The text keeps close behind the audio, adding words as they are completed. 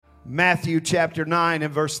Matthew chapter 9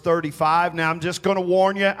 and verse 35. Now, I'm just going to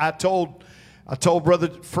warn you. I told Brother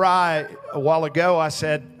Fry a while ago, I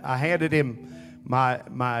handed him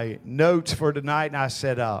my notes for tonight, and I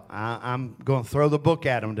said, I'm going to throw the book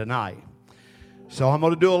at him tonight. So I'm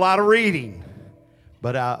going to do a lot of reading.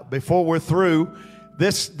 But before we're through,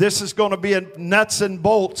 this is going to be a nuts and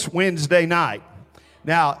bolts Wednesday night.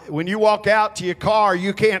 Now, when you walk out to your car,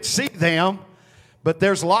 you can't see them, but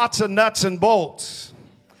there's lots of nuts and bolts.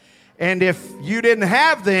 And if you didn't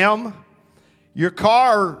have them, your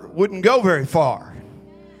car wouldn't go very far.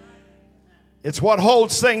 It's what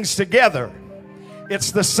holds things together. It's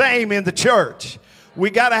the same in the church. We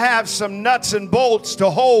got to have some nuts and bolts to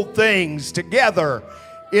hold things together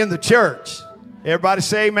in the church. Everybody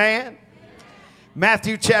say amen.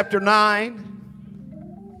 Matthew chapter 9,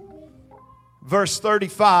 verse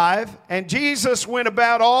 35. And Jesus went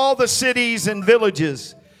about all the cities and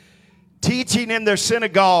villages, teaching in their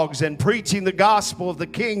synagogues and preaching the gospel of the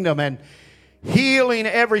kingdom and healing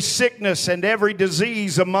every sickness and every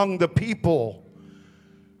disease among the people.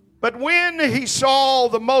 But when he saw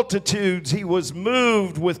the multitudes, he was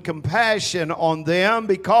moved with compassion on them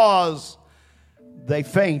because they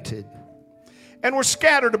fainted and were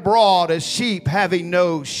scattered abroad as sheep having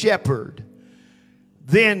no shepherd.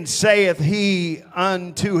 Then saith he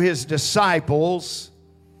unto his disciples,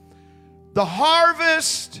 the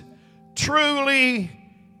harvest truly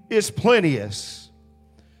is plenteous,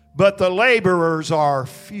 but the laborers are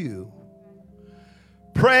few.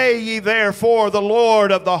 Pray ye therefore the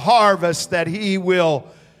Lord of the harvest that he will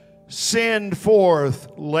send forth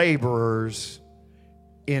laborers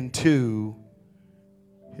into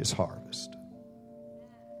his harvest.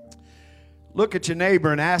 Look at your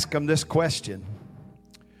neighbor and ask him this question.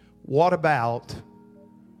 What about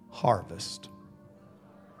harvest?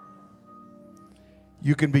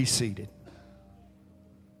 You can be seated.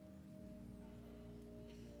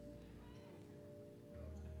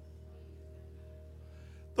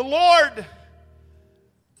 The Lord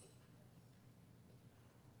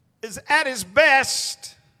is at his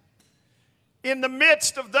best in the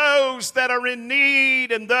midst of those that are in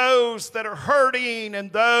need and those that are hurting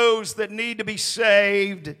and those that need to be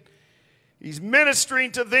saved. He's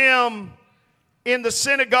ministering to them in the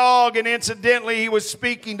synagogue, and incidentally, he was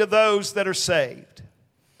speaking to those that are saved.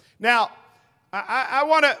 Now, I'm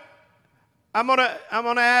gonna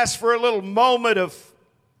ask for a little moment of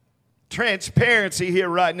transparency here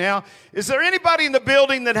right now. Is there anybody in the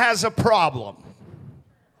building that has a problem?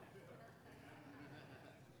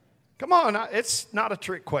 Come on, it's not a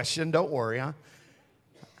trick question. Don't worry, huh?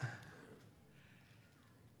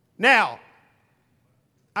 Now,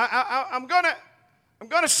 I'm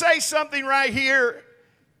gonna say something right here,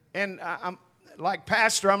 and I'm like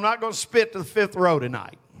pastor. I'm not gonna spit to the fifth row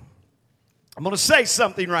tonight. I'm gonna say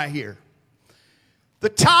something right here. The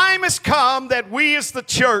time has come that we as the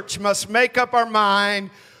church must make up our mind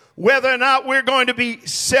whether or not we're going to be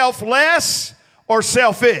selfless or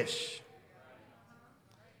selfish.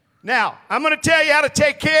 Now, I'm going to tell you how to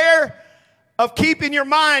take care of keeping your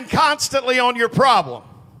mind constantly on your problem.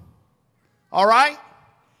 All right?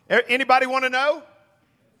 Anybody want to know?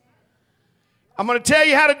 I'm going to tell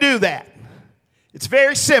you how to do that. It's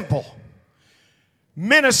very simple.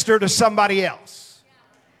 Minister to somebody else.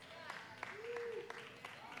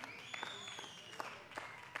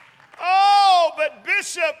 Oh, but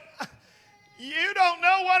Bishop, you don't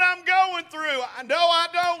know what I'm going through. No, I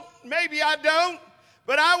don't. Maybe I don't.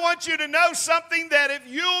 But I want you to know something, that if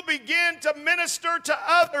you'll begin to minister to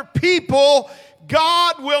other people,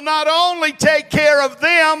 God will not only take care of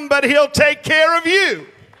them, but he'll take care of you.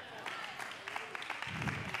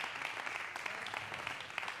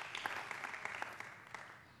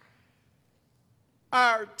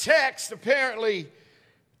 Our text apparently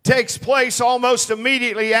takes place almost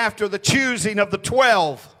immediately after the choosing of the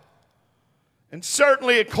 12. And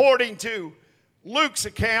certainly according to Luke's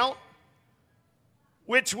account,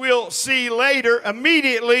 which we'll see later,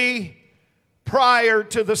 immediately prior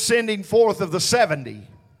to the sending forth of the 70.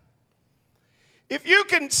 If you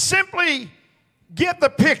can simply get the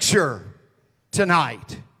picture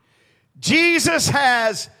tonight, Jesus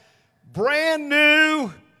has brand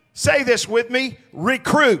new, say this with me,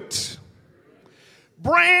 recruits.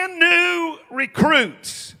 Brand new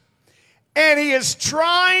recruits. And he is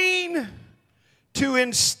trying to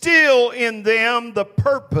instill in them the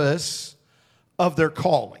purpose of their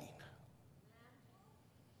calling.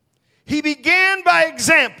 He began by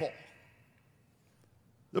example.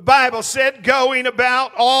 The Bible said, going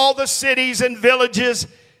about all the cities and villages,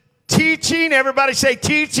 teaching, everybody say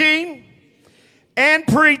teaching, and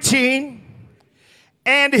preaching,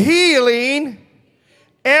 and healing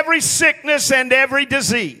every sickness and every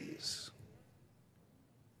disease.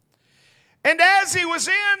 And as he was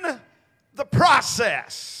in the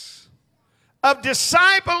process of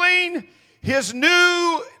discipling his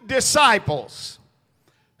new disciples,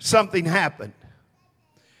 something happened.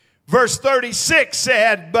 Verse 36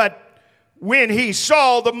 said, "But when he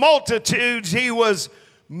saw the multitudes, he was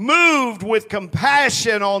moved with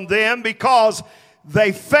compassion on them, because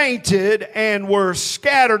they fainted and were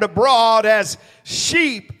scattered abroad as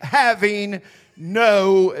sheep having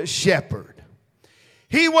no shepherd."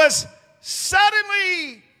 He was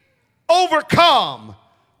suddenly overcome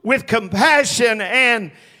with compassion,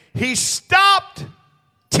 and he stopped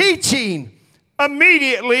teaching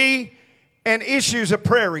immediately and issues a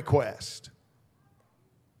prayer request.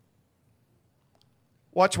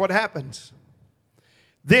 Watch what happens.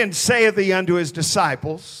 "Then saith he unto his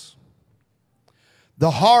disciples,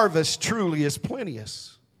 The harvest truly is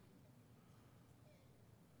plenteous,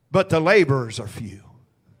 but the laborers are few.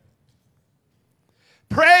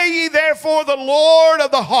 Pray ye therefore the Lord of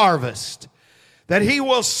the harvest, that he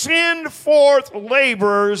will send forth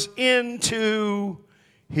laborers into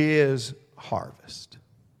his harvest."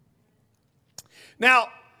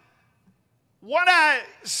 Now, what I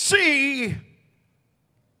see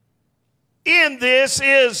in this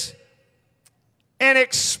is an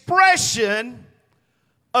expression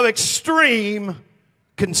of extreme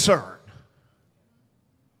concern.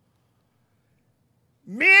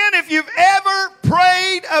 Men, if you've ever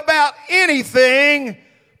prayed about anything,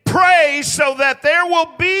 pray so that there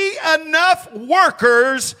will be enough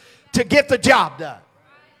workers to get the job done.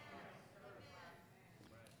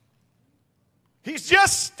 He's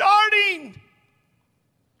just starting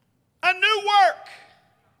a new work.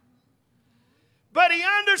 But he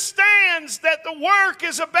understands that the work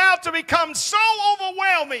is about to become so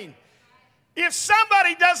overwhelming. If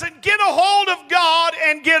somebody doesn't get a hold of God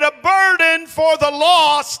and get a burden for the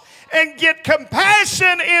lost and get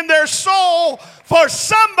compassion in their soul for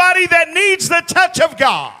somebody that needs the touch of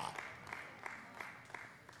God,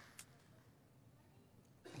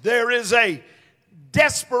 there is a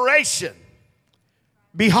desperation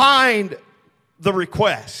behind the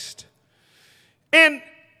request. And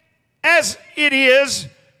as it is,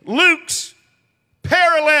 Luke's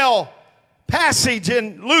parallel passage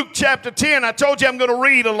in Luke chapter 10, I told you I'm going to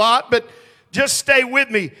read a lot, but just stay with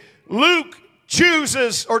me. Luke chose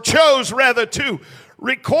to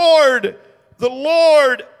record the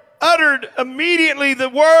Lord uttered immediately the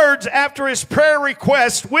words after his prayer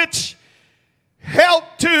request, which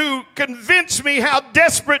helped to convince me how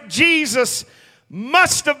desperate Jesus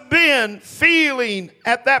must have been feeling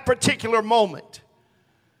at that particular moment.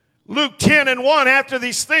 Luke 10:1, "After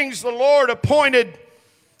these things the Lord appointed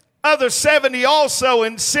other 70 also,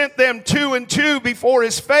 and sent them 2 and 2 before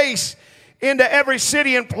his face into every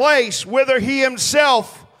city and place whither he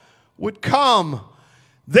himself would come.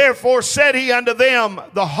 Therefore said he unto them,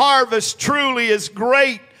 The harvest truly is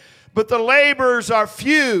great, but the laborers are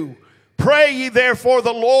few. Pray ye therefore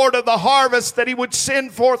the Lord of the harvest, that he would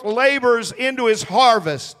send forth laborers into his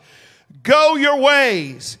harvest. Go your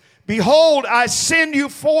ways. Behold, I send you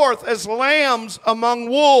forth as lambs among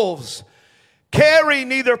wolves. Carry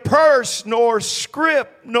neither purse, nor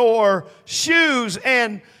scrip, nor shoes,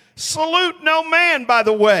 and salute no man by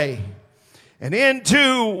the way. And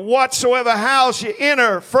into whatsoever house ye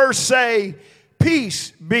enter, first say,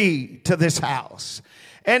 Peace be to this house.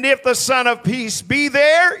 And if the Son of Peace be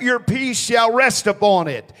there, your peace shall rest upon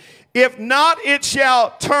it. If not, it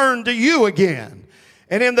shall turn to you again.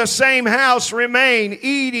 And in the same house remain,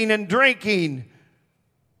 eating and drinking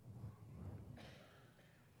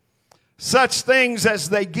such things as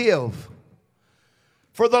they give.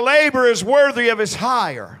 For the laborer is worthy of his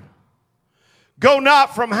hire. Go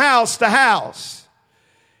not from house to house.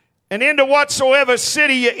 And into whatsoever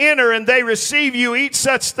city you enter, and they receive you, eat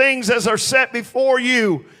such things as are set before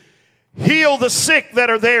you. Heal the sick that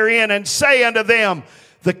are therein, and say unto them,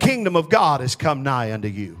 The kingdom of God is come nigh unto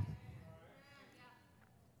you.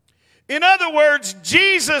 In other words,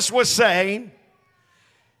 Jesus was saying,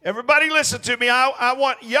 everybody listen to me, I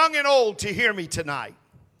want young and old to hear me tonight.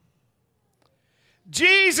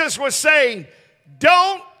 Jesus was saying,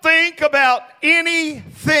 don't think about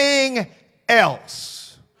anything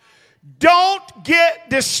else. Don't get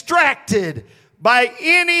distracted by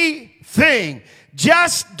anything.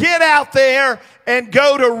 Just get out there and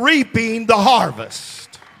go to reaping the harvest.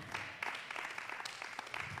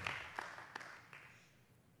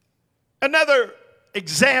 Another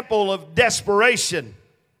example of desperation.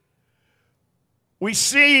 We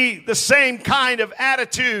see the same kind of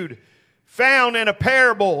attitude found in a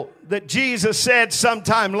parable that Jesus said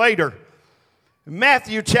sometime later.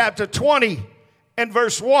 Matthew chapter 20 and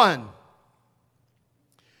verse 1.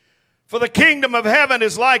 For the kingdom of heaven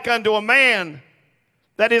is like unto a man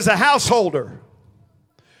that is a householder,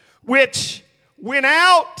 which went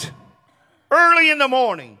out early in the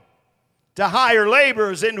morning to hire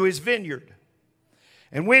laborers into his vineyard.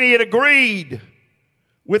 And when he had agreed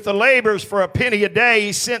with the laborers for a penny a day,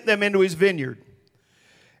 he sent them into his vineyard.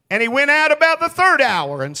 And he went out about the third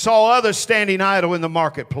hour and saw others standing idle in the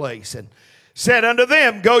marketplace, and said unto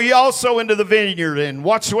them, Go ye also into the vineyard, and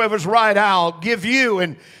whatsoever's right I'll give you.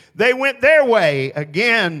 And they went their way.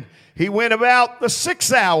 Again, he went about the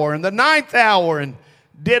 6th hour and the 9th hour, and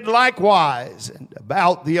did likewise. And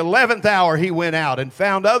about the 11th hour he went out and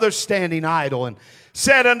found others standing idle, and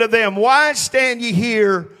said unto them, Why stand ye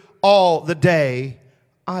here all the day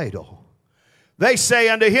idle? They say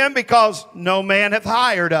unto him, Because no man hath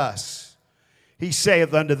hired us. He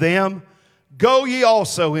saith unto them, Go ye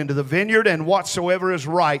also into the vineyard, and whatsoever is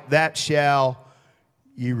right, that shall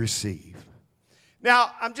ye receive.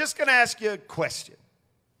 Now, I'm just going to ask you a question.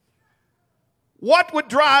 What would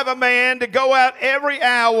drive a man to go out every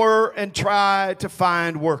hour and try to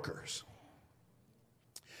find workers?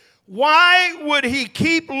 Why would he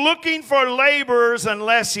keep looking for laborers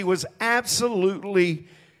unless he was absolutely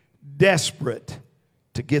desperate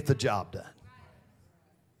to get the job done?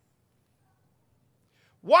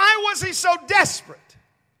 Why was he so desperate?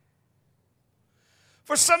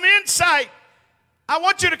 For some insight, I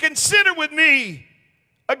want you to consider with me,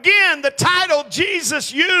 again, the title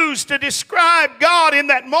Jesus used to describe God in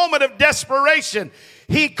that moment of desperation.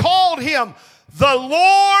 He called him the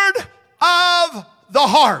Lord of the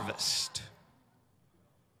harvest.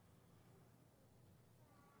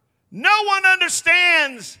 No one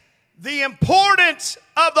understands the importance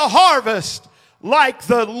of the harvest like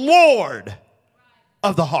the Lord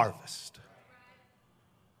of the harvest.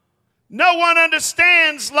 No one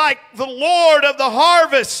understands like the Lord of the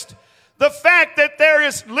harvest the fact that there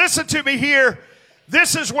is, listen to me here,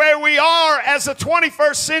 this is where we are as a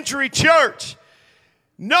 21st century church.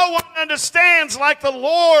 No one understands like the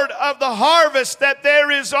Lord of the harvest that there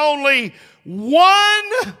is only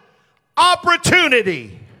one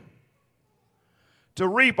opportunity to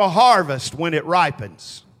reap a harvest when it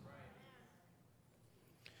ripens.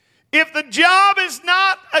 If the job is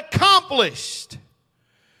not accomplished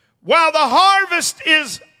while the harvest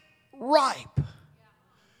is ripe,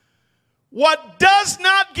 what does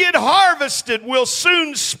not get harvested will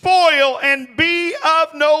soon spoil and be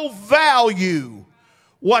of no value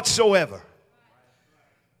whatsoever.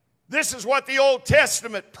 This is what the Old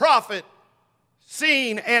Testament prophet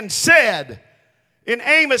seen and said in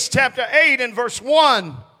Amos chapter 8 and verse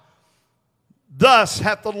 1. Thus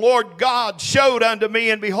hath the Lord God showed unto me,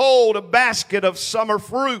 and behold, a basket of summer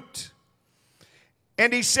fruit.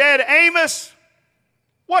 And he said, Amos,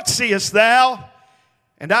 what seest thou?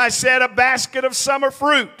 And I said, a basket of summer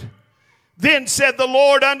fruit. Then said the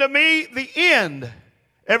Lord unto me, the end.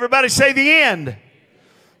 Everybody say the end.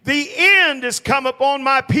 The end is come upon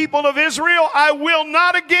my people of Israel. I will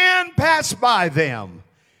not again pass by them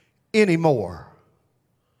anymore.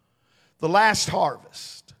 The last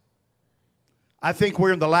harvest. I think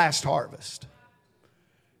we're in the last harvest.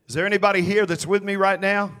 Is there anybody here that's with me right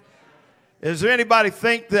now? Is there anybody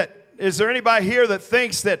here that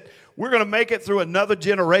thinks that we're going to make it through another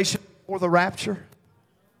generation before the rapture?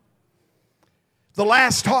 The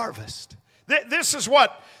last harvest. This is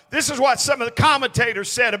what some of the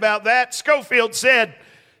commentators said about that. Schofield said,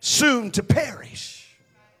 soon to perish.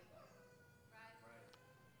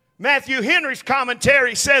 Matthew Henry's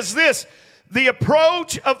commentary says this: the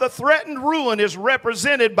approach of the threatened ruin is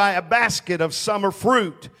represented by a basket of summer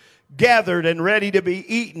fruit gathered and ready to be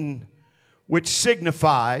eaten, which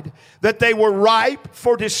signified that they were ripe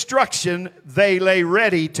for destruction. They lay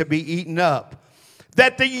ready to be eaten up.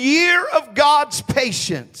 That the year of God's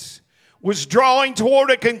patience was drawing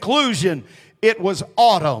toward a conclusion. It was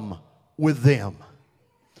autumn with them.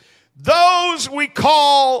 Those we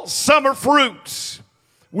call summer fruits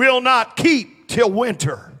will not keep till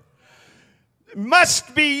winter.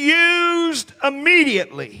 Must be used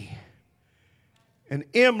immediately. An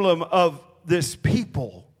emblem of this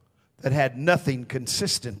people that had nothing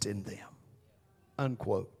consistent in them.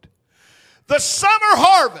 Unquote. The summer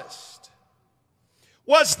harvest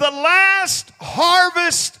was the last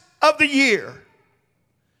harvest of the year.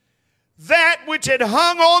 That which had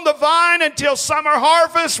hung on the vine until summer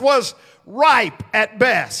harvest was ripe at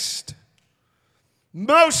best.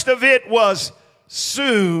 Most of it was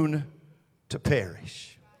soon to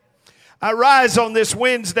perish. I rise on this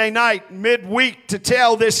Wednesday night, midweek, to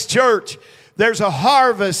tell this church there's a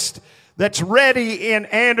harvest that's ready in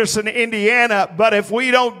Anderson, Indiana, but if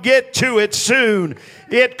we don't get to it soon,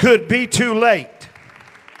 it could be too late.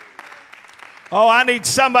 Oh, I need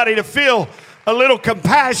somebody to feel a little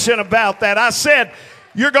compassion about that. I said,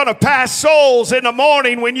 you're going to pass souls in the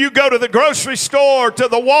morning when you go to the grocery store, to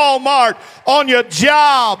the Walmart, on your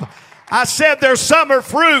job. I said their summer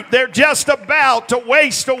fruit, they're just about to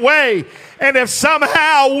waste away. And if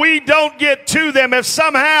somehow we don't get to them, if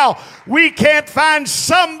somehow we can't find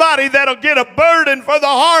somebody that'll get a burden for the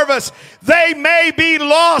harvest, they may be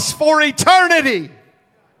lost for eternity.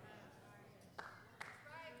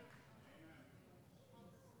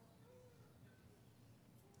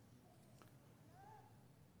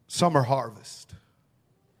 Summer harvest.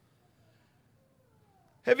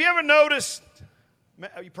 Have you ever noticed,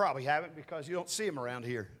 you probably haven't because you don't see them around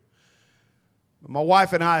here. My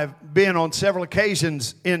wife and I have been on several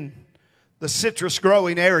occasions in the citrus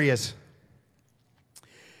growing areas.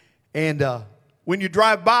 And when you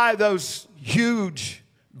drive by those huge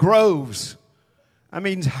groves, I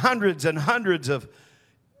mean hundreds and hundreds of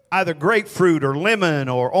either grapefruit or lemon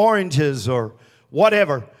or oranges or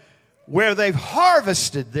whatever, where they've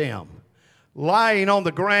harvested them, lying on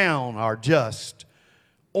the ground are just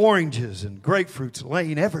oranges and grapefruits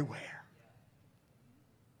laying everywhere.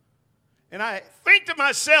 And I think to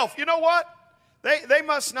myself, you know what? They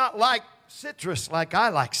must not like citrus like I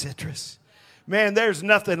like citrus. Man, there's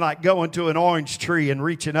nothing like going to an orange tree and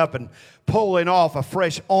reaching up and pulling off a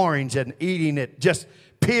fresh orange and eating it, just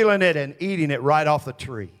peeling it and eating it right off the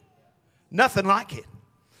tree. Nothing like it.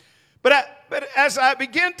 But as I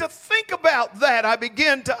begin to think about that, I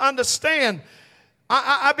begin to understand.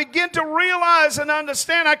 I begin to realize and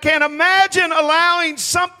understand. I can't imagine allowing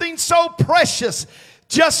something so precious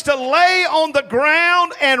just to lay on the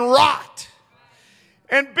ground and rot.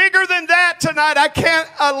 And bigger than that tonight, I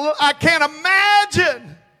can't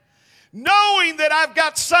imagine knowing that I've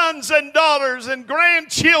got sons and daughters and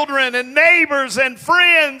grandchildren and neighbors and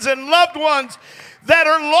friends and loved ones that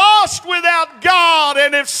are lost without God.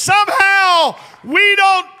 And if somehow we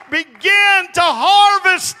don't begin to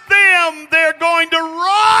harvest them, they're going to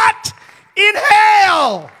rot in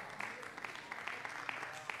hell.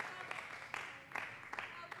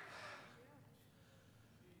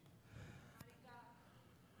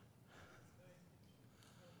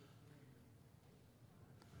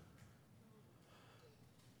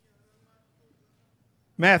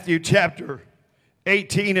 Matthew chapter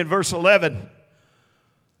 18 and verse 11.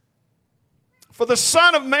 For the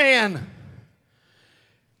Son of Man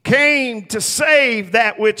came to save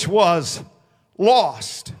that which was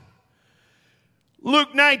lost.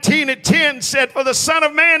 Luke 19 and 10 said, for the Son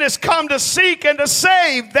of Man is come to seek and to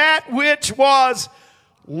save that which was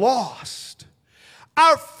lost.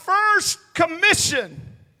 Our first commission.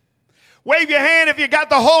 Wave your hand if you got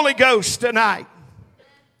the Holy Ghost tonight.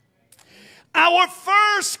 Our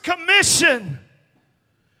first commission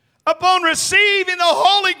upon receiving the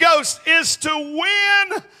Holy Ghost is to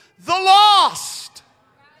win the lost.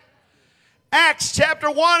 Acts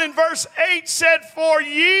chapter 1 and verse 8 said, for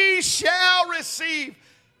ye shall receive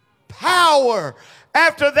power.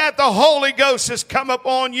 After that the Holy Ghost has come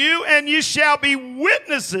upon you, and you shall be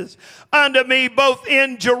witnesses unto me both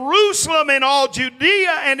in Jerusalem and all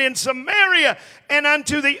Judea and in Samaria and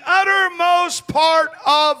unto the uttermost part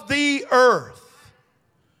of the earth.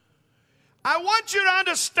 I want you to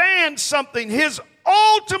understand something. His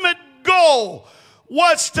ultimate goal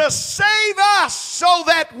was to save us so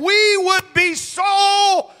that we would be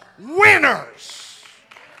soul winners.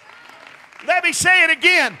 Let me say it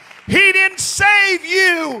again. He didn't save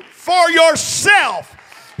you for yourself.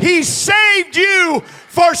 He saved you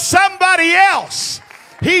for somebody else.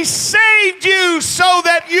 He saved you so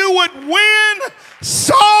that you would win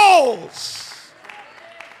souls.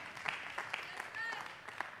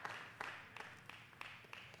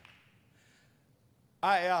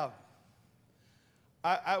 I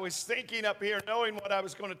was thinking up here, knowing what I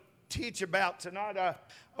was going to teach about tonight. I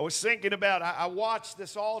was thinking about, I watched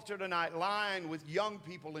this altar tonight lined with young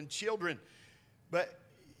people and children. But,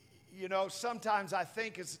 you know, sometimes I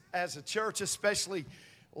think as a church, especially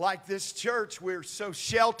like this church, we're so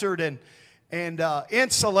sheltered and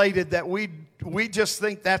insulated that we just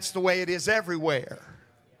think that's the way it is everywhere.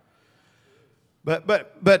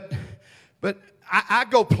 But I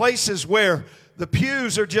go places where the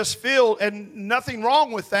pews are just filled, and nothing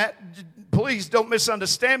wrong with that. Please don't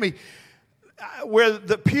misunderstand me. Where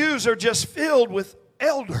the pews are just filled with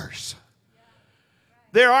elders.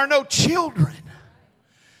 There are no children.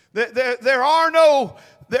 There are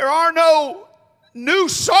no new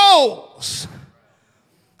souls.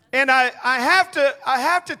 And I have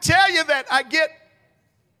to tell you that I get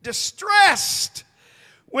distressed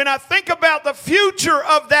when I think about the future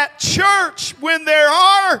of that church when there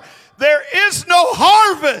is no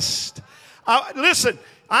harvest. Listen,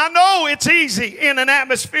 I know it's easy in an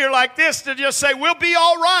atmosphere like this to just say, we'll be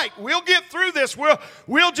all right. We'll get through this.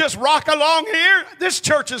 We'll just rock along here. This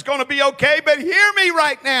church is going to be okay. But hear me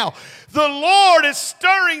right now. The Lord is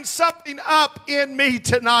stirring something up in me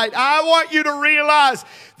tonight. I want you to realize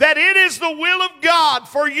that it is the will of God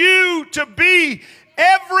for you to be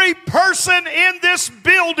every person in this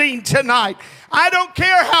building tonight. I don't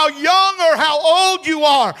care how young or how old you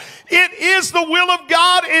are. It is the will of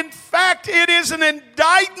God. In fact, it is an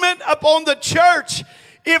indictment upon the church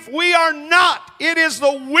if we are not. It is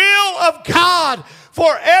the will of God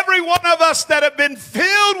for every one of us that have been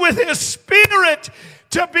filled with His Spirit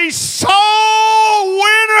to be soul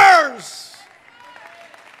winners.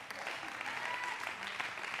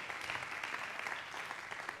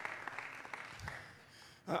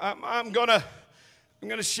 I'm going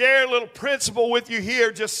to share a little principle with you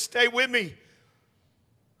here. Just stay with me.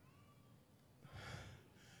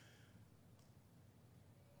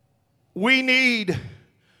 We need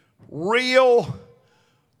real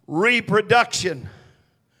reproduction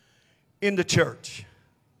in the church.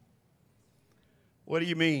 What do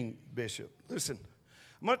you mean, Bishop? Listen,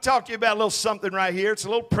 I'm going to talk to you about a little something right here. It's a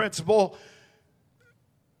little principle.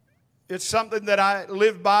 It's something that I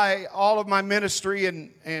live by all of my ministry,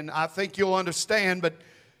 and I think you'll understand, but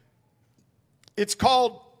it's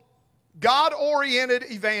called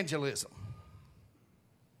God-oriented evangelism.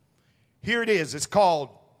 Here it is. It's called,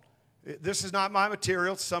 this is not my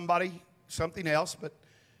material, it's something else, but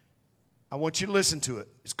I want you to listen to it.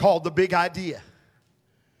 It's called the big idea.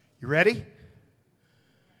 You ready?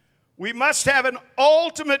 We must have an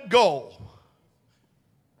ultimate goal.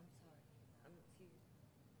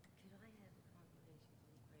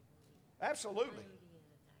 Absolutely.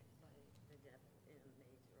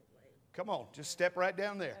 Come on, just step right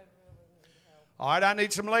down there. All right, I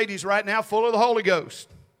need some ladies right now full of the Holy Ghost.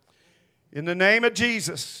 In the name of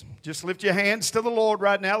Jesus, just lift your hands to the Lord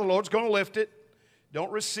right now. The Lord's going to lift it.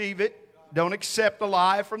 Don't receive it. Don't accept the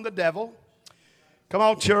lie from the devil. Come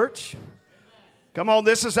on, church. Come on,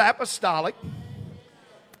 this is apostolic.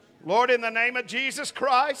 Lord, in the name of Jesus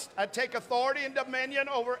Christ, I take authority and dominion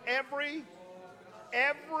over every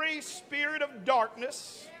spirit of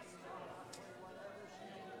darkness.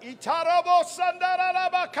 I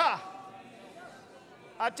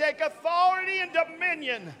take authority and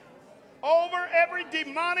dominion over every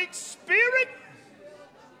demonic spirit.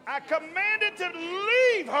 I command it to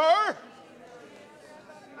leave her.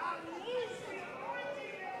 I loose the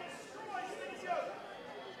anointing that destroys the yoke.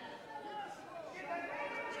 In the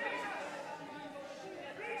name of Jesus,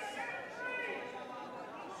 be set free.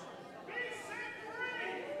 Be set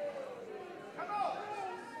free. Come on.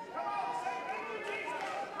 Come on. Say thank you, Jesus.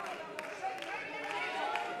 Say thank you,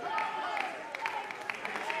 Jesus. Come on.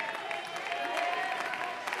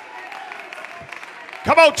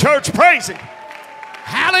 Come on, church. Praise Him.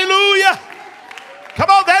 Hallelujah. Come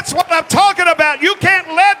on, that's what I'm talking about. You can't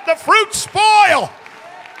let the fruit spoil.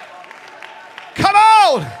 Come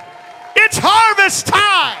on. It's harvest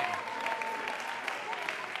time.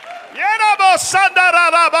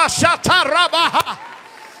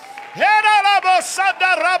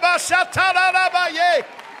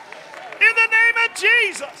 In the name of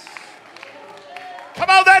Jesus. Come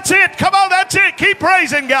on, that's it. Come on, that's it. Keep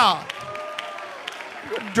praising God.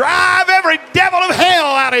 Drive every devil of hell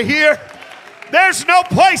out of here. There's no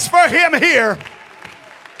place for him here.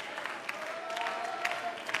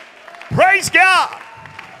 Praise God.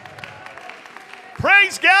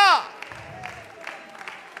 Praise God.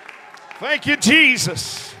 Thank you,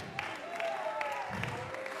 Jesus.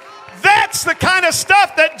 That's the kind of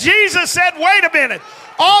stuff that Jesus said, wait a minute.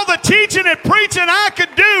 All the teaching and preaching I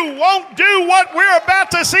could do won't do what we're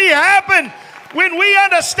about to see happen when we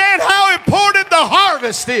understand how important the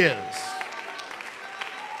harvest is.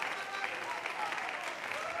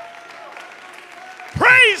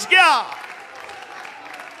 Praise God.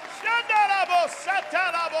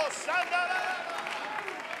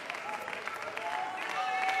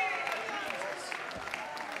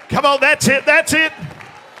 Come on, that's it, that's it.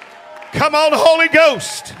 Come on, Holy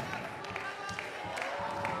Ghost.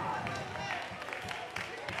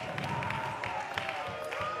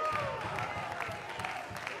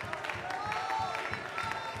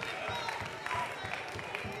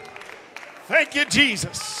 Thank you,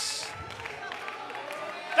 Jesus.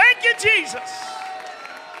 Thank you, Jesus.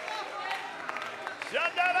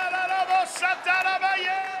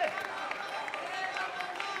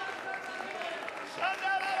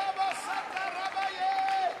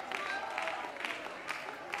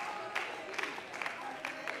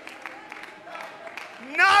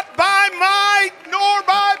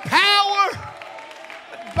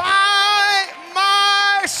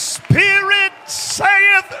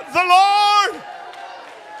 the Lord.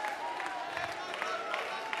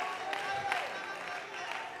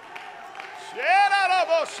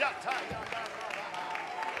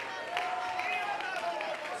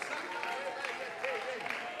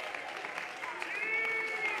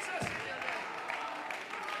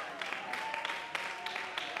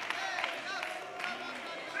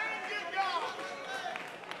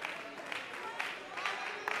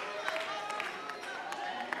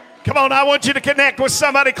 Come on, I want you to connect with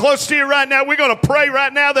somebody close to you right now. We're going to pray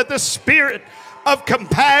right now that the spirit of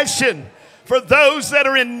compassion for those that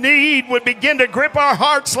are in need would begin to grip our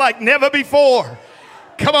hearts like never before.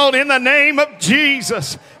 Come on, in the name of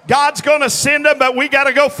Jesus. God's going to send them, but we got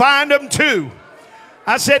to go find them too.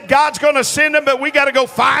 I said God's going to send them, but we got to go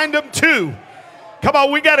find them too. Come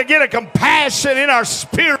on, we got to get a compassion in our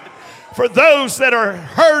spirit for those that are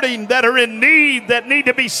hurting, that are in need, that need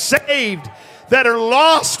to be saved, that are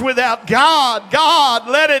lost without God. God,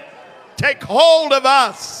 let it take hold of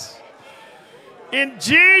us. In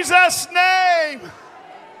Jesus' name.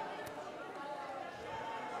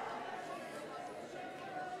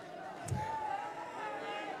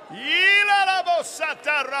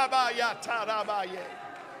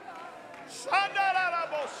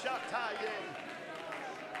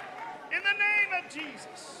 In the name of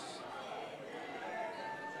Jesus.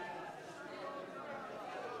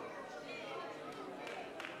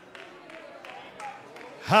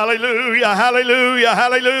 Hallelujah, hallelujah,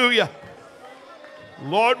 hallelujah.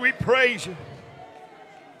 Lord, we praise you.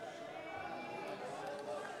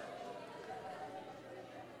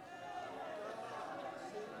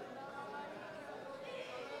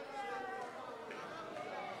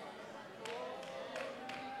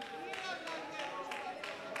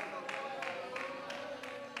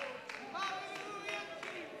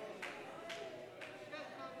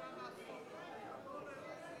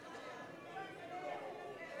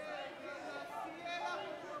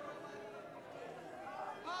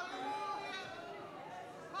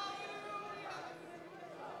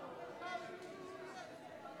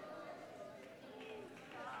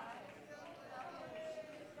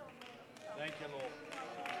 Thank you, Lord.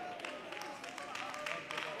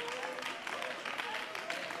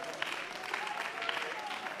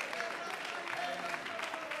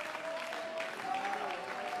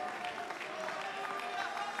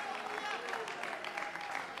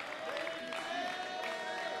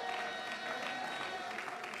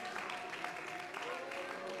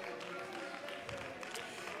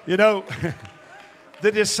 You know,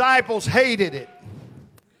 the disciples hated it.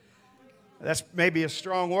 That's maybe a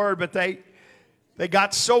strong word, but they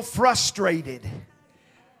got so frustrated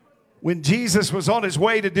when Jesus was on his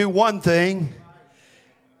way to do one thing,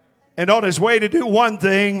 and on his way to do one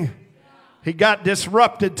thing, he got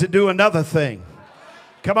disrupted to do another thing.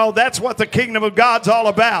 Come on, that's what the kingdom of God's all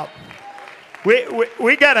about.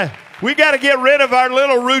 We gotta get rid of our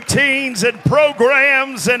little routines and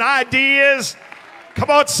programs and ideas. Come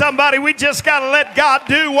on, somebody, we just gotta let God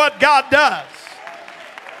do what God does.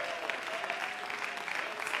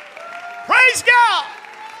 Praise God.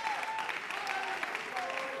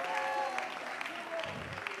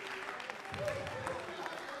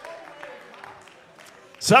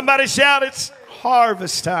 Somebody shout, it's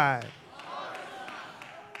harvest time.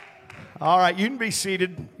 All right, you can be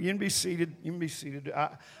seated. You can be seated. You can be seated.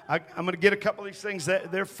 I'm going to get a couple of these things.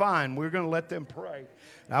 They're fine. We're going to let them pray.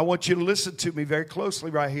 And I want you to listen to me very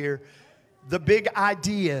closely right here. The big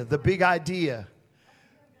idea, the big idea.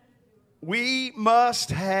 We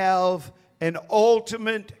must have an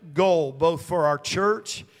ultimate goal, both for our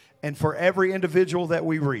church and for every individual that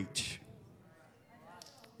we reach.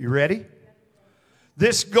 You ready?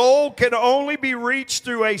 This goal can only be reached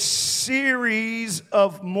through a series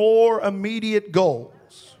of more immediate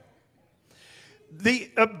goals. The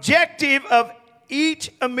objective of each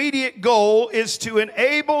immediate goal is to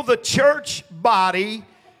enable the church body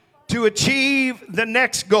to achieve the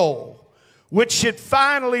next goal, which should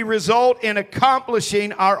finally result in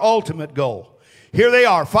accomplishing our ultimate goal. Here they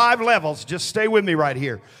are, 5 levels. Just stay with me right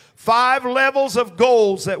here. 5 levels of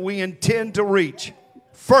goals that we intend to reach.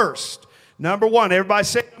 First, number 1, everybody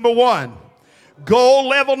say number 1. Goal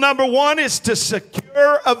level number 1 is to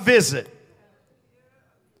secure a visit.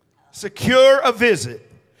 Secure a visit.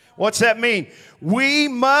 What's that mean? We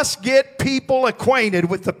must get people acquainted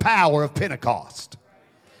with the power of Pentecost.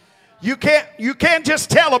 You can't just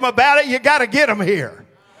tell them about it. You got to get them here.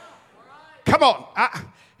 Come on.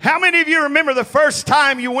 How many of you remember the first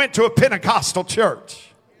time you went to a Pentecostal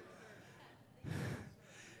church?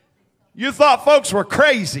 You thought folks were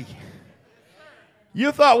crazy.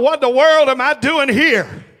 You thought, what in the world am I doing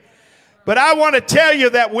here? But I want to tell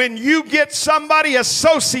you that when you get somebody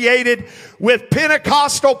associated with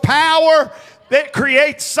Pentecostal power, that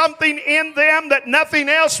creates something in them that nothing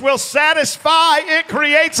else will satisfy. It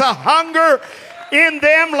creates a hunger in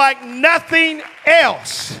them like nothing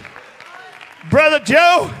else. Brother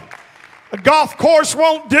Joe, a golf course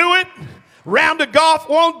won't do it. Round of golf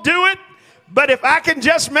won't do it. But if I can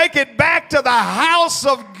just make it back to the house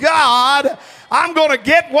of God, I'm going to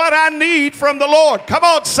get what I need from the Lord. Come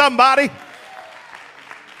on, somebody.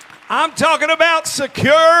 I'm talking about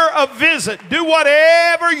secure a visit. Do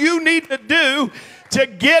whatever you need to do to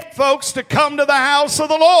get folks to come to the house of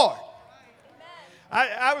the Lord.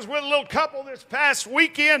 I was with a little couple this past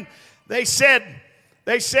weekend. They said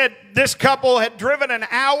this couple had driven an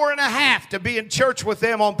hour and a half to be in church with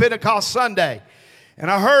them on Pentecost Sunday. And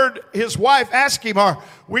I heard his wife ask him, are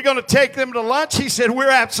we going to take them to lunch? He said, we're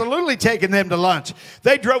absolutely taking them to lunch.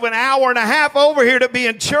 They drove an hour and a half over here to be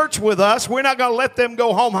in church with us. We're not going to let them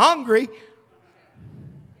go home hungry.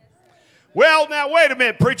 Well, now, wait a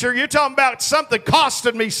minute, preacher. You're talking about something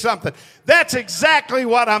costing me something. That's exactly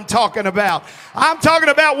what I'm talking about. I'm talking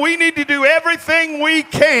about we need to do everything we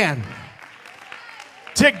can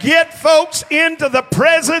to get folks into the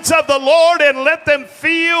presence of the Lord and let them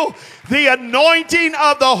feel the anointing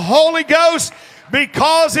of the Holy Ghost,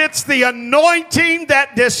 because it's the anointing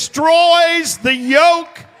that destroys the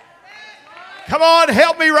yoke. Come on,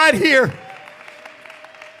 help me right here.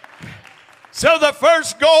 So the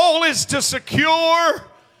first goal is to secure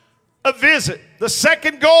a visit. The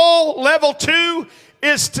second goal, level 2,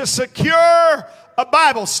 is to secure a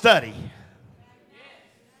Bible study.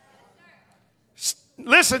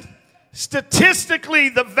 Listen, statistically,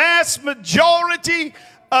 the vast majority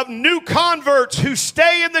of new converts who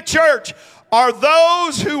stay in the church are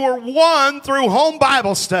those who were won through home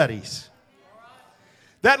Bible studies.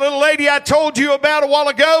 That little lady I told you about a while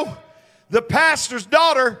ago, the pastor's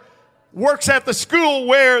daughter works at the school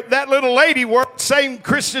where that little lady worked, same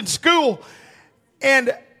Christian school.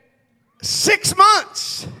 And 6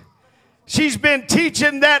 months, she's been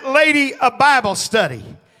teaching that lady a Bible study.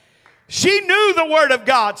 She knew the Word of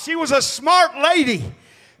God. She was a smart lady.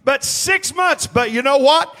 But 6 months, but you know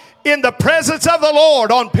what? In the presence of the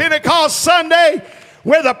Lord on Pentecost Sunday,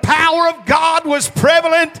 where the power of God was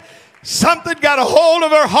prevalent, something got a hold of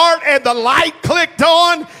her heart and the light clicked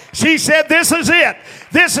on. She said, this is it.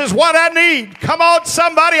 This is what I need. Come on,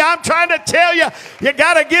 somebody. I'm trying to tell you, you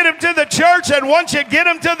got to get them to the church. And once you get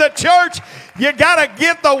them to the church, you got to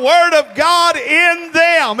get the Word of God in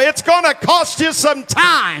them. It's going to cost you some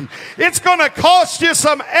time. It's going to cost you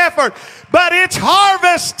some effort. But it's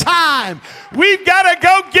harvest time. We've got to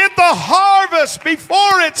go get the harvest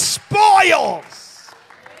before it spoils.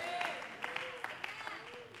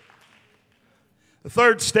 The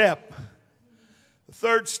third step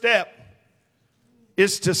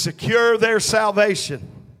is to secure their salvation.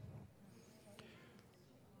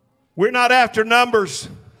 We're not after numbers.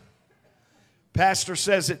 Pastor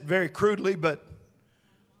says it very crudely, but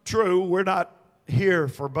true. We're not here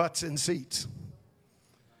for butts in seats.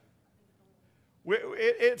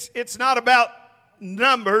 It's not about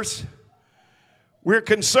numbers. We're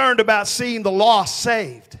concerned about seeing the lost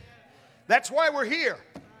saved. That's why we're here.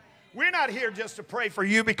 We're not here just to pray for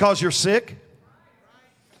you because you're sick.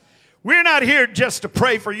 We're not here just to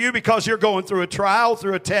pray for you because you're going through a trial,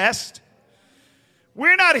 through a test.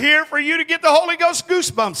 We're not here for you to get the Holy Ghost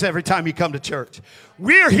goosebumps every time you come to church.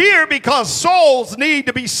 We're here because souls need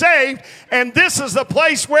to be saved, and this is the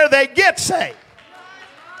place where they get saved.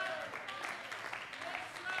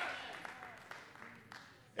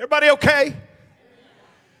 Everybody okay?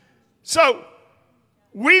 So,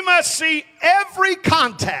 we must see every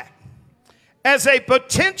contact as a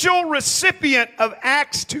potential recipient of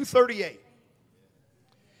Acts 2:38.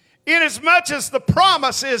 Inasmuch as the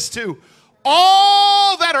promise is to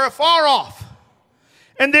all that are afar off.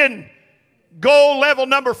 And then goal level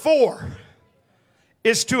number 4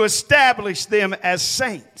 is to establish them as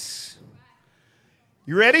saints.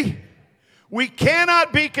 You ready? We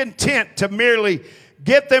cannot be content to merely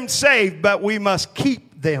get them saved, but we must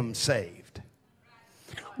keep them saved.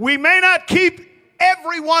 We may not keep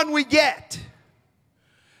everyone we get,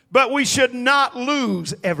 but we should not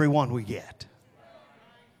lose everyone we get.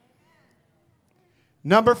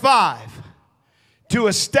 Number 5, to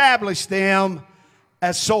establish them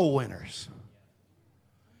as soul winners.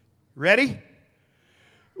 Ready?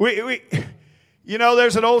 You know,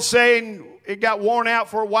 there's an old saying, it got worn out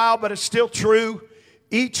for a while, but it's still true.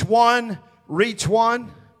 Each one, reach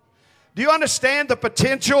one. Do you understand the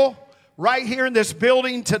potential right here in this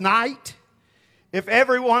building tonight? If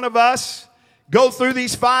every one of us go through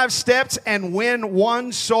these 5 steps and win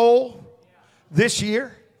one soul, this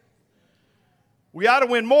year. We ought to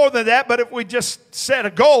win more than that, but if we just set a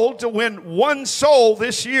goal to win one soul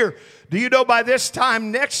this year, do you know by this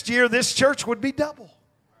time next year, this church would be double?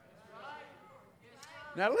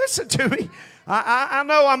 Now listen to me. I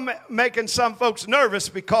know I'm making some folks nervous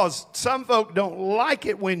because some folk don't like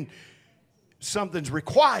it when something's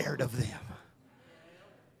required of them.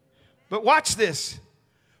 But watch this.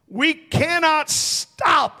 We cannot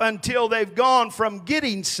stop until they've gone from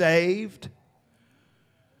getting saved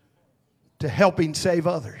to helping save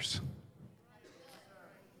others.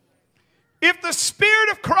 If the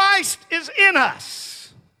Spirit of Christ is in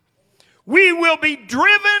us, we will be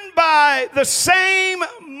driven by the same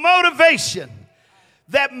motivation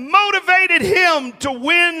that motivated him to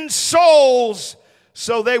win souls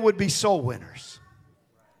so they would be soul winners.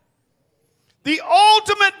 The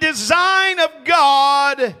ultimate design of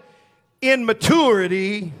God in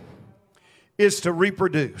maturity is to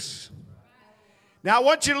reproduce. Now, I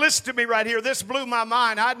want you to listen to me right here. This blew my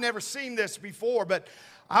mind. I'd never seen this before, but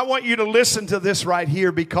I want you to listen to this right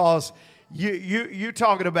here because you're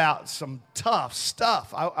talking about some tough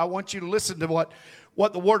stuff. I want you to listen to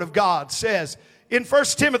what the Word of God says. In 1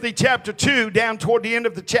 Timothy chapter 2, down toward the end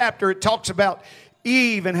of the chapter, it talks about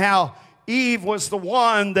Eve and how Eve was the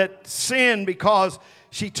one that sinned because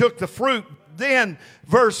she took the fruit. Then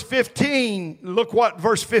verse 15, look what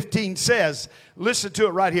verse 15 says. Listen to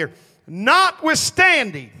it right here.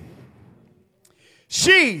 Notwithstanding,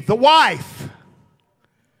 she, the wife,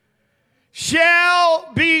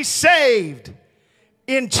 shall be saved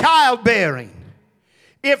in childbearing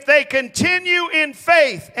if they continue in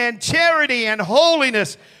faith and charity and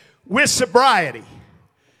holiness with sobriety.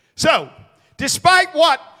 So, despite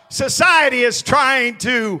what society is trying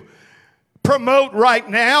to promote right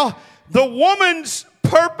now, the woman's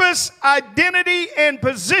purpose, identity, and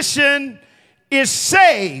position is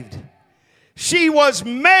saved. She was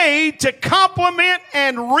made to complement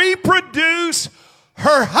and reproduce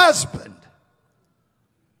her husband.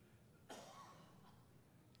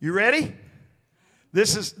 You ready?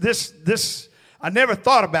 This I never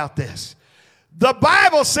thought about this. The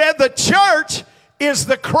Bible said the church is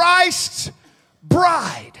the Christ's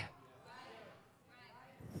bride.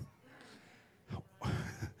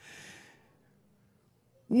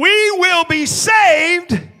 We will be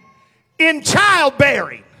saved in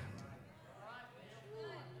childbearing.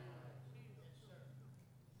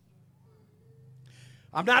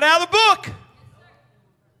 I'm not out of the book.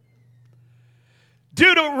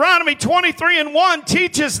 Deuteronomy 23:1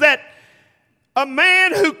 teaches that a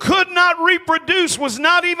man who could not reproduce was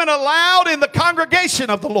not even allowed in the congregation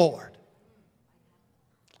of the Lord.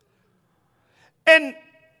 And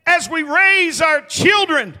as we raise our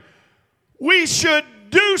children, we should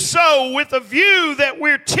do so with a view that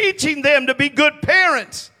we're teaching them to be good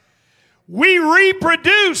parents. We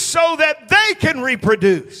reproduce so that they can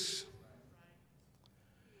reproduce.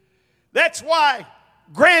 That's why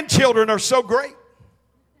grandchildren are so great.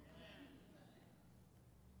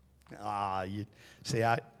 You see,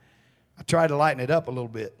 I try to lighten it up a little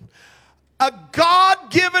bit. A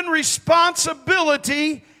God-given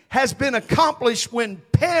responsibility has been accomplished when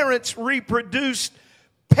parents reproduce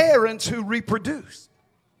parents who reproduce.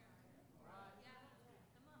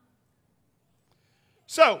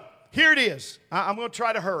 So, here it is. I'm going to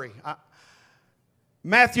try to hurry.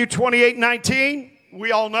 Matthew 28:19,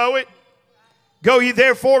 we all know it. Go ye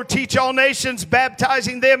therefore, teach all nations,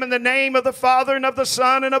 baptizing them in the name of the Father and of the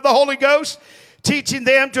Son and of the Holy Ghost, teaching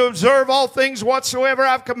them to observe all things whatsoever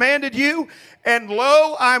I've commanded you. And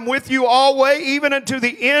lo, I'm with you always, even unto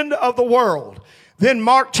the end of the world. Then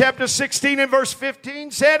Mark chapter 16 and verse 15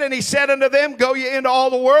 said, and he said unto them, go ye into all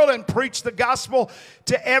the world and preach the gospel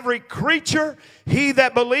to every creature. He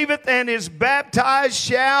that believeth and is baptized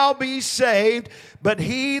shall be saved, but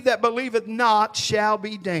he that believeth not shall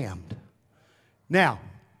be damned. Now,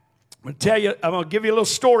 I'm going to give you a little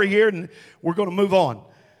story here and we're going to move on.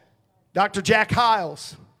 Dr. Jack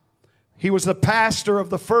Hiles, he was the pastor of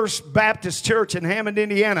the First Baptist Church in Hammond,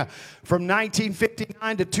 Indiana from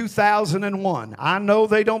 1959 to 2001. I know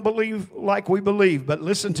they don't believe like we believe, but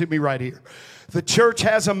listen to me right here. The church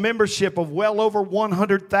has a membership of well over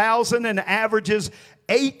 100,000 and averages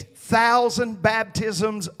 8,000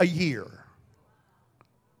 baptisms a year.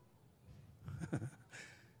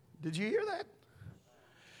 Did you hear that?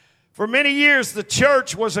 For many years, the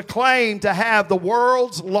church was acclaimed to have the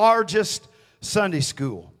world's largest Sunday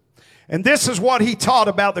school. And this is what he taught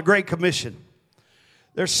about the Great Commission.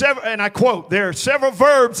 There's several, and I quote, there are several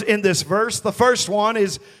verbs in this verse. The first one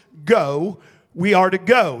is go. We are to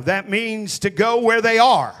go. That means to go where they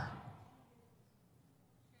are.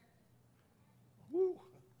 Woo.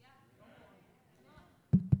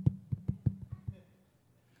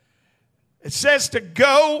 It says to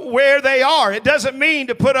go where they are. It doesn't mean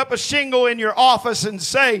to put up a shingle in your office and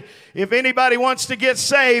say, if anybody wants to get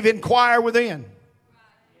saved, inquire within.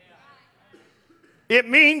 It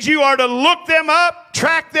means you are to look them up,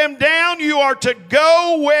 track them down. You are to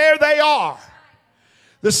go where they are.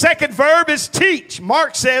 The second verb is teach.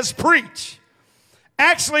 Mark says preach.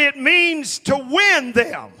 Actually, it means to win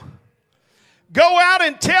them. Go out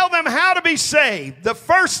and tell them how to be saved. The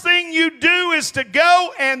first thing you do is to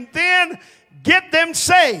go and then get them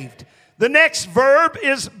saved. The next verb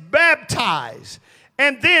is baptize.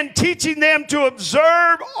 And then teaching them to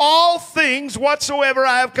observe all things whatsoever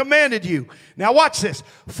I have commanded you. Now watch this.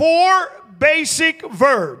 4 basic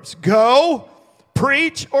verbs. Go,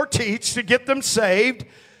 preach or teach to get them saved.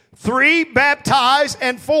 3, baptize.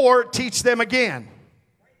 And 4, teach them again.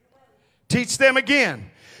 Teach them again.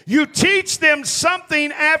 You teach them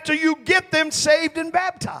something after you get them saved and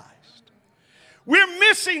baptized. We're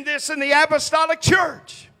missing this in the apostolic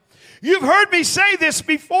church. You've heard me say this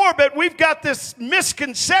before, but we've got this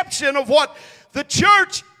misconception of what the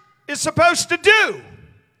church is supposed to do.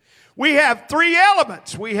 We have 3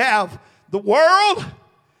 elements. We have the world,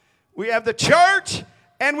 we have the church,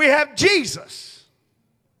 and we have Jesus.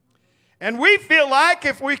 And we feel like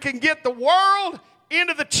if we can get the world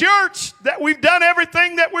into the church, that we've done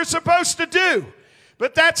everything that we're supposed to do.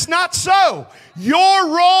 But that's not so. Your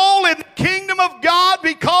role in the kingdom of God,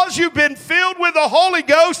 because you've been filled with the Holy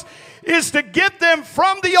Ghost, is to get them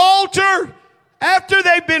from the altar after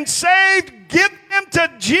they've been saved, get them to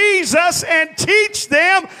Jesus and teach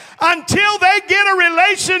them until they get a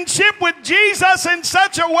relationship with Jesus in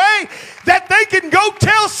such a way that they can go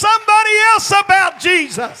tell somebody else about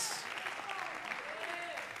Jesus.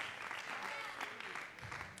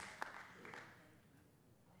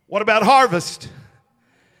 What about harvest?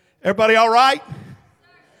 Everybody all right?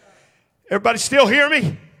 Everybody still hear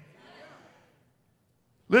me?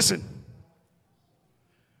 Listen.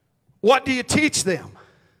 What do you teach them?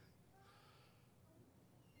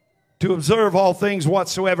 To observe all things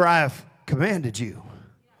whatsoever I have commanded you.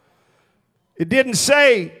 It didn't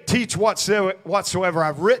say teach whatsoever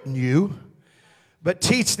I've written you, but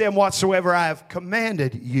teach them whatsoever I have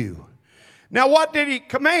commanded you. Now what did he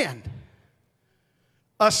command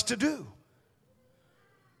us to do?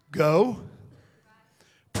 Go,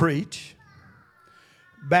 preach,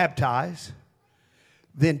 baptize,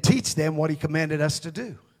 then teach them what he commanded us to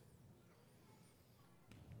do.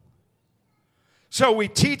 So we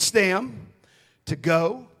teach them to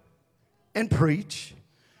go and preach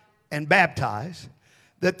and baptize,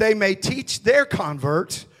 that they may teach their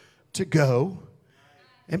converts to go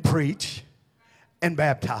and preach and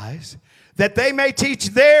baptize, that they may teach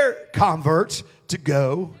their converts to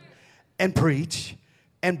go and preach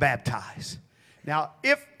and baptize. Now,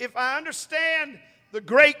 if I understand the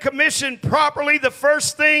Great Commission properly, the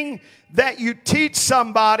first thing that you teach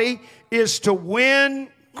somebody is to win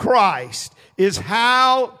Christ, is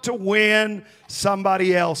how to win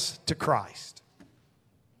somebody else to Christ.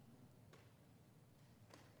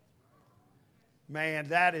 Man,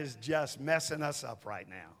 that is just messing us up right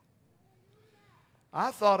now.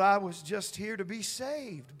 I thought I was just here to be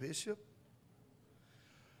saved, Bishop.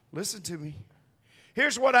 Listen to me.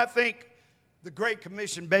 Here's what I think the Great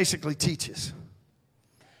Commission basically teaches.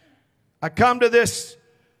 I come to this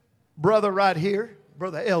brother right here,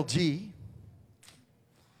 Brother LG.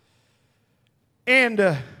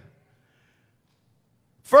 And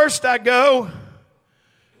first I go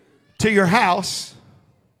to your house.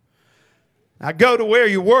 I go to where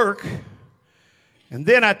you work. And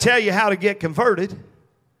then I tell you how to get converted.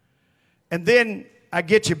 And then I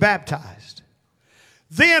get you baptized.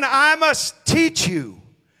 Then I must teach you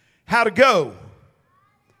how to go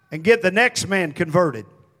and get the next man converted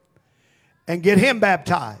and get him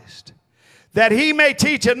baptized, that he may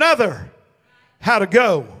teach another how to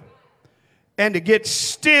go and to get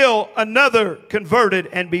still another converted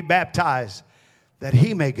and be baptized, that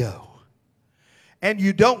he may go. And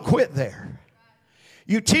you don't quit there.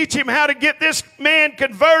 You teach him how to get this man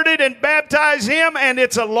converted and baptize him, and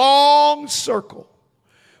it's a long circle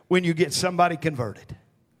when you get somebody converted.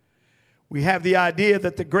 We have the idea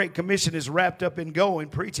that the Great Commission is wrapped up in going,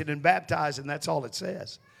 preaching, and baptizing. That's all it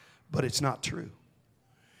says. But it's not true.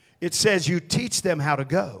 It says you teach them how to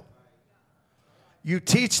go. You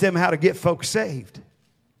teach them how to get folks saved.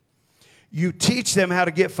 You teach them how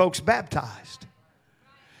to get folks baptized.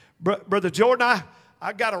 Brother Jordan,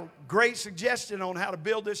 I got a great suggestion on how to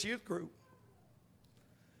build this youth group.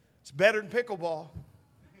 It's better than pickleball,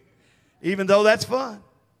 even though that's fun.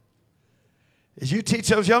 Is you teach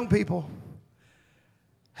those young people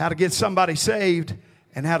how to get somebody saved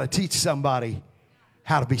and how to teach somebody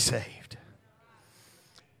how to be saved.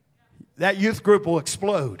 that youth group will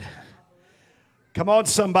explode. Come on,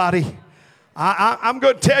 somebody. I'm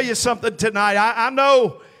going to tell you something tonight. I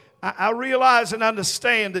know, I realize and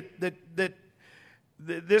understand that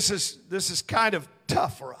this is kind of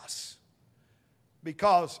tough for us.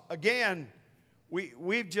 Because, again,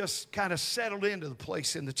 we've just kind of settled into the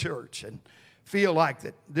place in the church and feel like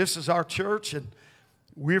that this is our church and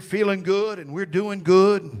we're feeling good and we're doing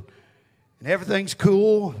good and everything's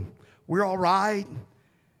cool and we're all right.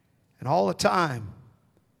 And all the time,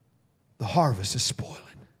 the harvest is spoiling.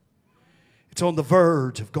 It's on the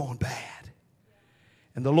verge of going bad.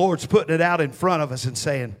 And the Lord's putting it out in front of us and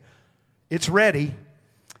saying, it's ready.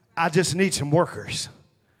 I just need some workers.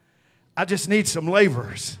 I just need some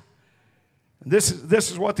laborers. And this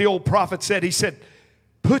is what the old prophet said. He said,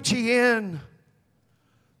 put ye in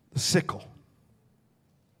the sickle.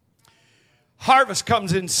 Harvest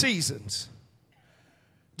comes in seasons.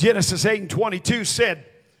 Genesis 8:22 said,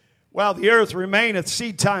 while the earth remaineth,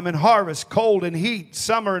 seed time and harvest, cold and heat,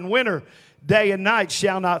 summer and winter, day and night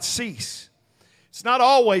shall not cease. It's not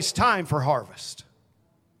always time for harvest.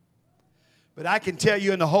 But I can tell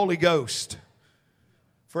you in the Holy Ghost,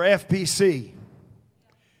 for FPC,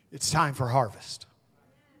 it's time for harvest.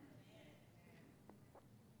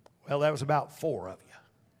 Well, that was about 4 of you.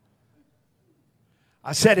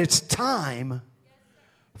 I said it's time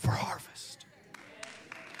for harvest.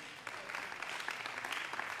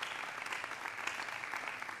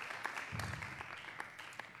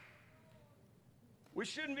 We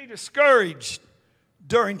shouldn't be discouraged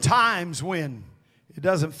during times when it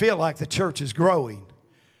doesn't feel like the church is growing.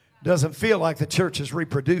 Doesn't feel like the church is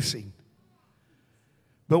reproducing.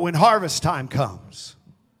 But when harvest time comes,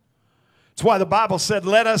 that's why the Bible said,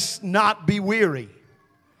 let us not be weary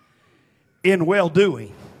in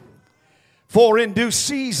well-doing. For in due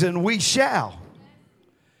season we shall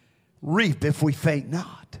reap if we faint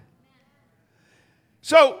not.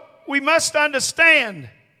 So we must understand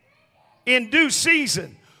in due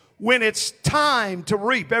season when it's time to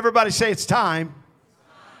reap. Everybody say it's time.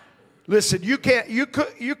 Listen, you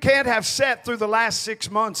can't have sat through the last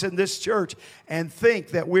 6 months in this church and think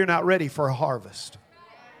that we're not ready for a harvest.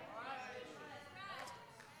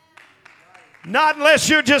 Not unless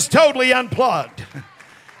you're just totally unplugged.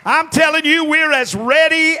 I'm telling you, we're as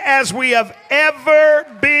ready as we have ever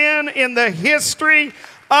been in the history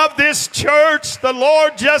of this church. The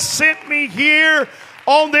Lord just sent me here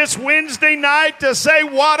on this Wednesday night to say,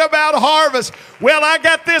 what about harvest? Well, I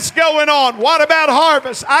got this going on. What about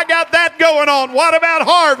harvest? I got that going on. What about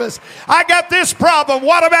harvest? I got this problem.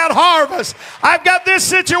 What about harvest? I've got this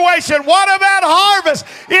situation. What about harvest?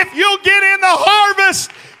 If you get in the harvest,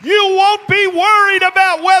 you won't be worried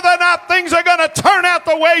about whether or not things are going to turn out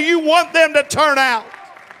the way you want them to turn out.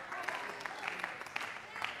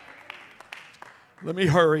 Let me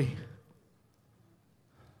hurry.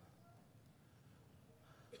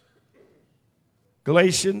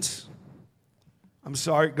 Galatians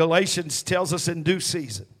tells us in due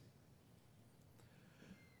season.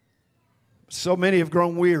 So many have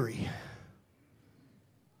grown weary.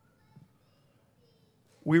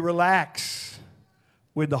 We relax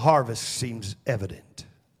when the harvest seems evident.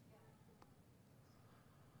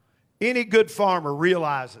 Any good farmer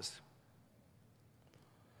realizes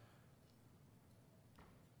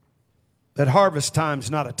that harvest time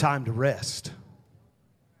is not a time to rest.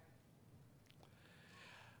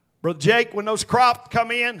 Brother Jake, when those crops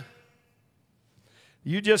come in,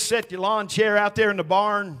 you just set your lawn chair out there in the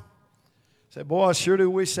barn. Say, boy, I sure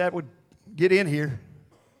do wish that would get in here.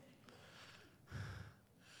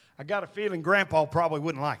 I got a feeling Grandpa probably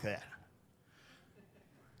wouldn't like that.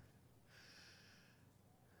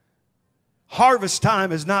 Harvest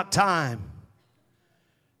time is not time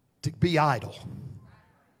to be idle.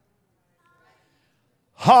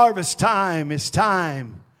 Harvest time is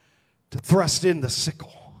time to thrust in the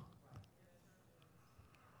sickle.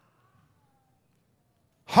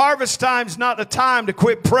 Harvest time is not the time to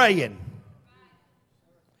quit praying.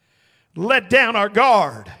 Let down our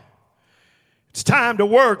guard. It's time to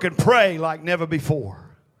work and pray like never before.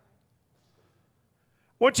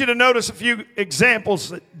 I want you to notice a few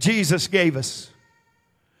examples that Jesus gave us.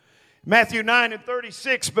 Matthew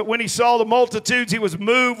 9:36, but when he saw the multitudes, he was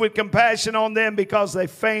moved with compassion on them because they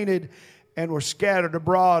fainted and were scattered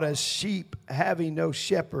abroad as sheep having no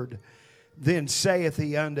shepherd. Then saith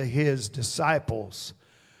he unto his disciples,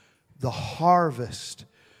 the harvest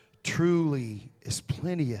truly is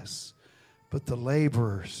plenteous, but the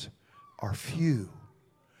laborers are few.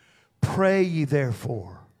 Pray ye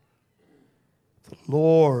therefore the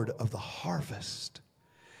Lord of the harvest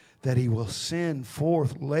that he will send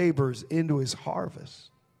forth laborers into his harvest.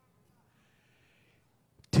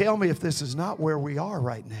 Tell me if this is not where we are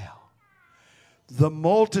right now. The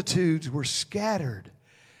multitudes were scattered.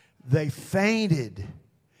 They fainted,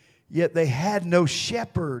 yet they had no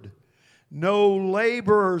shepherd. No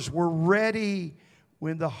laborers were ready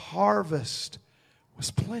when the harvest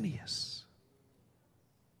was plenteous.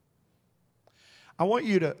 I want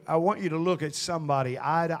you to look at somebody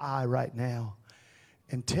eye to eye right now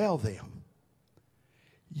and tell them,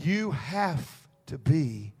 you have to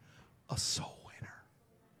be a soul winner.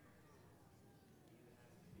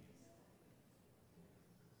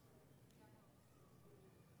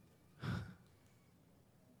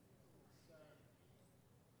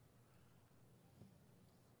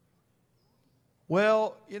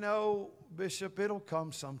 Well, Bishop, it'll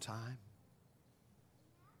come sometime.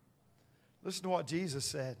 Listen to what Jesus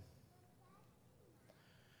said.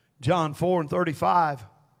 John 4:35.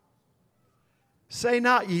 Say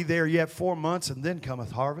not ye there yet 4 months, and then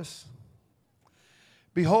cometh harvest.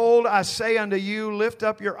 Behold, I say unto you, lift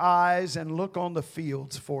up your eyes and look on the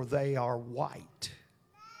fields, for they are white,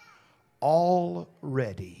 all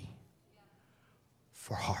ready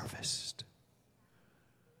for harvest.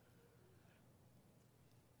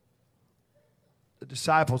 The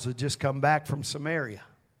disciples had just come back from Samaria.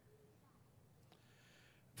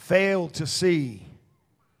 Failed to see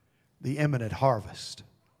the imminent harvest.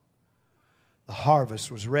 The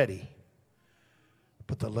harvest was ready,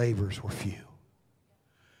 but the laborers were few.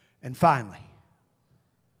 And finally,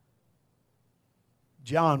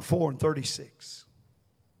 John 4:36.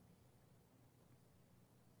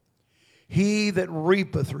 He that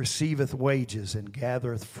reapeth receiveth wages, and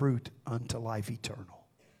gathereth fruit unto life eternal,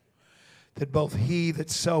 that both he that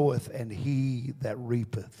soweth and he that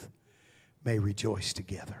reapeth may rejoice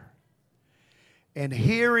together. And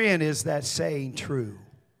herein is that saying true,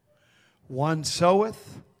 one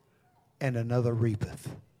soweth and another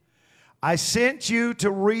reapeth. I sent you to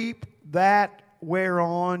reap that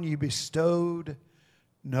whereon you bestowed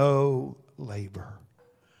no labor.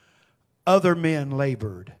 Other men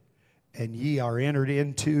labored, and ye are entered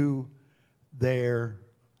into their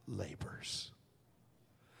labors.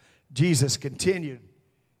 Jesus continued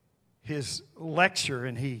his lecture,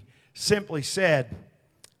 and he simply said,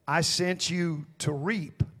 I sent you to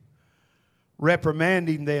reap,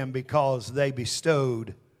 reprimanding them because they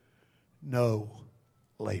bestowed no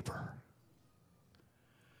labor.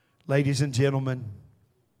 Ladies and gentlemen,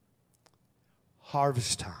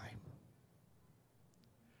 harvest time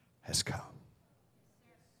has come.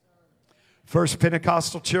 First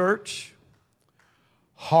Pentecostal Church,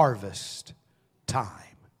 harvest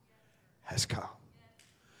time has come.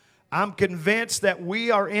 I'm convinced that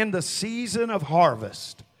we are in the season of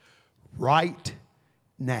harvest right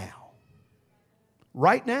now.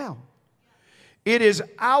 Right now. It is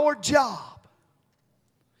our job,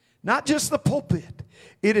 not just the pulpit,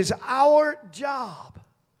 it is our job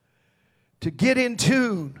to get in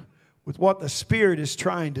tune with what the Spirit is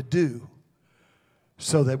trying to do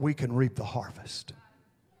so that we can reap the harvest.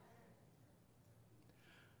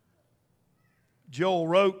 Joel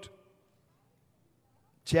wrote,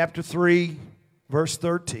 chapter 3, verse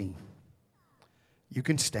 13. You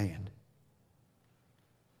can stand.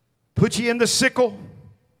 Put ye in the sickle,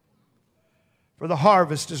 for the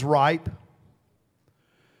harvest is ripe.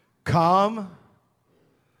 Come,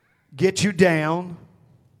 get you down,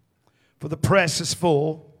 for the press is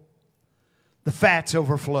full. The fats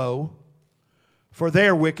overflow, for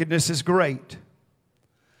their wickedness is great.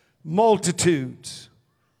 Multitudes,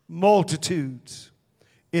 multitudes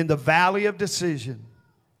in the valley of decision.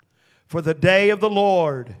 For the day of the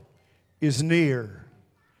Lord is near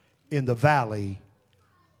in the valley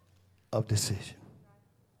of decision.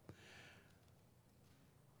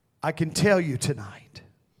 I can tell you tonight,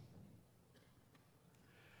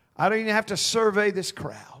 I don't even have to survey this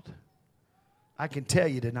crowd. I can tell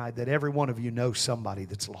you tonight that every one of you knows somebody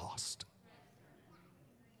that's lost.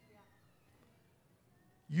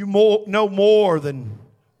 You know more than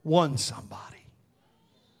one somebody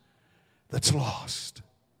that's lost.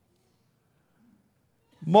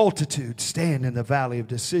 Multitudes stand in the valley of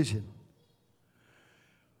decision.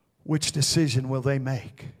 Which decision will they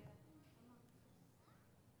make?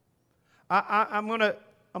 I'm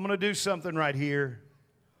gonna do something right here.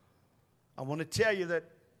 I want to tell you that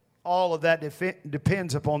all of that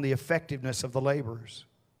depends upon the effectiveness of the laborers.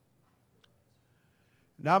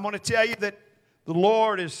 Now I'm going to tell you that the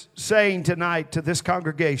Lord is saying tonight to this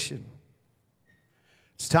congregation,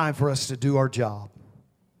 it's time for us to do our job.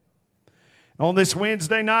 On this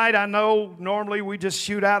Wednesday night, I know normally we just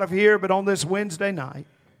shoot out of here, but on this Wednesday night,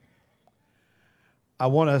 I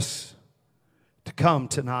want us to come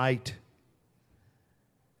tonight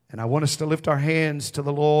And I want us to lift our hands to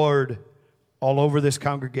the Lord all over this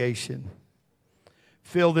congregation.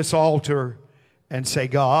 Fill this altar and say,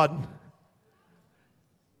 God,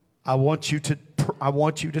 I want you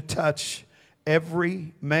to touch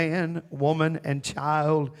every man, woman, and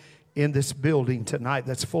child in this building tonight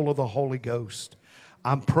that's full of the Holy Ghost.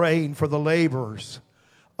 I'm praying for the laborers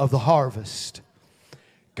of the harvest.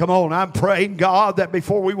 Come on, I'm praying, God, that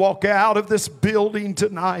before we walk out of this building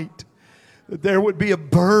tonight, that there would be a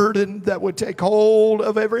burden that would take hold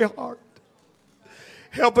of every heart.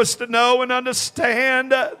 Help us to know and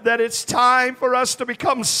understand that it's time for us to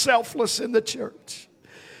become selfless in the church.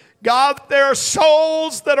 God, there are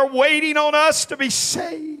souls that are waiting on us to be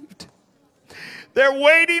saved. They're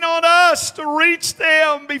waiting on us to reach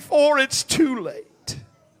them before it's too late.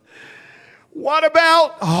 What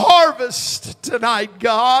about harvest tonight,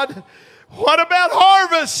 God? What about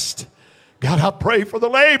harvest? God, I pray for the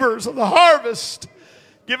laborers of the harvest.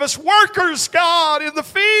 Give us workers, God, in the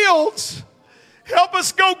fields. Help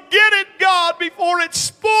us go get it, God, before it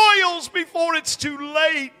spoils, before it's too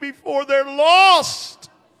late, before they're lost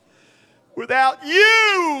without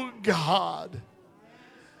you, God.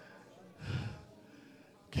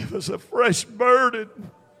 Give us a fresh burden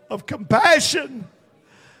of compassion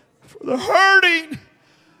for the hurting,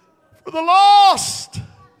 for the lost.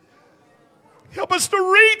 Help us to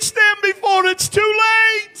reach them before it's too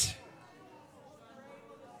late.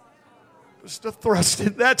 Help us to thrust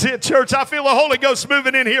in. That's it, church. I feel the Holy Ghost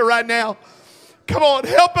moving in here right now. Come on,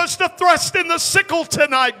 help us to thrust in the sickle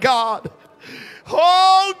tonight, God.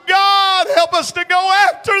 Oh, God, help us to go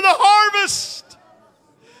after the harvest.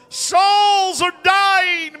 Souls are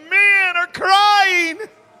dying. Men are crying.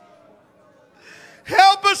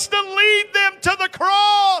 Help us to lead them to the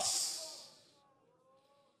cross.